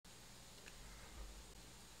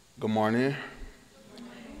Good morning.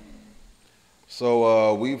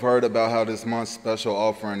 So we've heard about how this month's special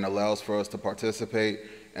offering allows for us to participate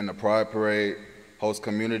in the Pride Parade, host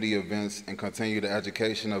community events, and continue the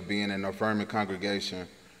education of being an affirming congregation.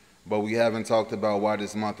 But we haven't talked about why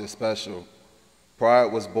this month is special.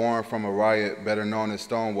 Pride was born from a riot better known as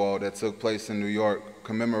Stonewall that took place in New York.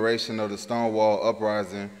 Commemoration of the Stonewall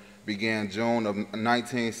Uprising began June of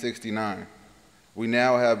 1969. We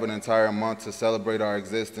now have an entire month to celebrate our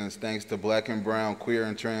existence thanks to Black and brown, queer,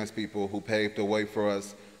 and trans people who paved the way for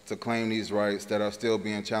us to claim these rights that are still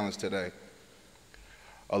being challenged today.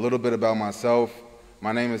 A little bit about myself.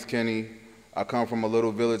 My name is Kenny. I come from a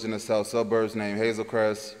little village in the south suburbs named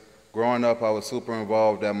Hazelcrest. Growing up, I was super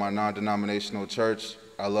involved at my non-denominational church.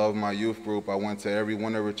 I loved my youth group. I went to every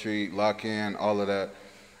winter retreat, lock-in, all of that.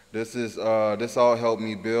 This all helped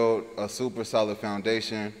me build a super solid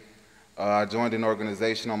foundation. I joined an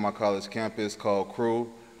organization on my college campus called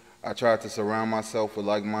Crew. I tried to surround myself with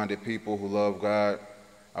like-minded people who love God.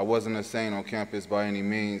 I wasn't a saint on campus by any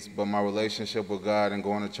means, but my relationship with God and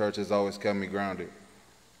going to church has always kept me grounded.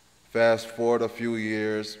 Fast forward a few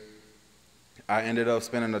years, I ended up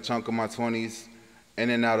spending a chunk of my 20s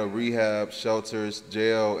in and out of rehab, shelters,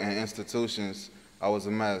 jail, and institutions. I was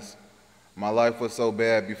a mess. My life was so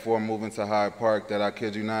bad before moving to Hyde Park that I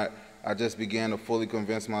kid you not, I just began to fully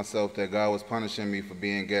convince myself that God was punishing me for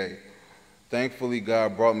being gay. Thankfully,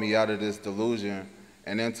 God brought me out of this delusion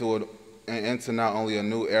and into not only a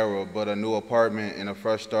new era, but a new apartment and a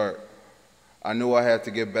fresh start. I knew I had to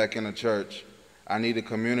get back into church. I needed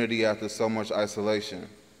community after so much isolation.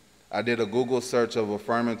 I did a Google search of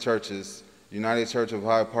affirming churches. United Church of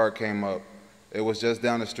Hyde Park came up. It was just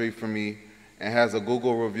down the street from me and has a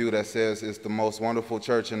Google review that says it's the most wonderful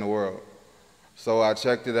church in the world. So I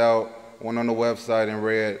checked it out, went on the website and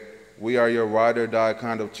read, "We are your ride or die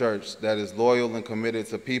kind of church that is loyal and committed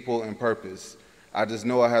to people and purpose." I just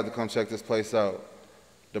knew I had to come check this place out.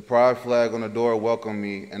 The pride flag on the door welcomed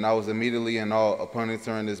me, and I was immediately in awe upon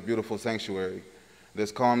entering this beautiful sanctuary.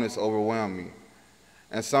 This calmness overwhelmed me.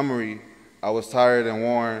 In summary, I was tired and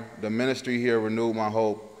worn. The ministry here renewed my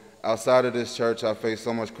hope. Outside of this church, I faced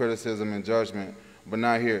so much criticism and judgment, but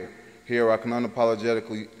not here. Here, I can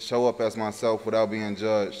unapologetically show up as myself without being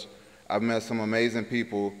judged. I've met some amazing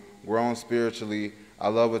people, grown spiritually. I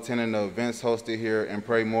love attending the events hosted here and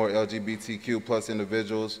pray more LGBTQ+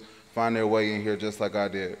 individuals find their way in here just like I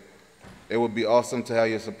did. It would be awesome to have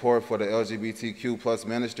your support for the LGBTQ+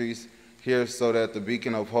 ministries here so that the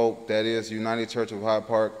beacon of hope that is United Church of Hyde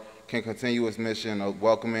Park can continue its mission of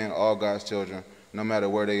welcoming all God's children, no matter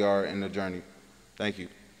where they are in the journey. Thank you.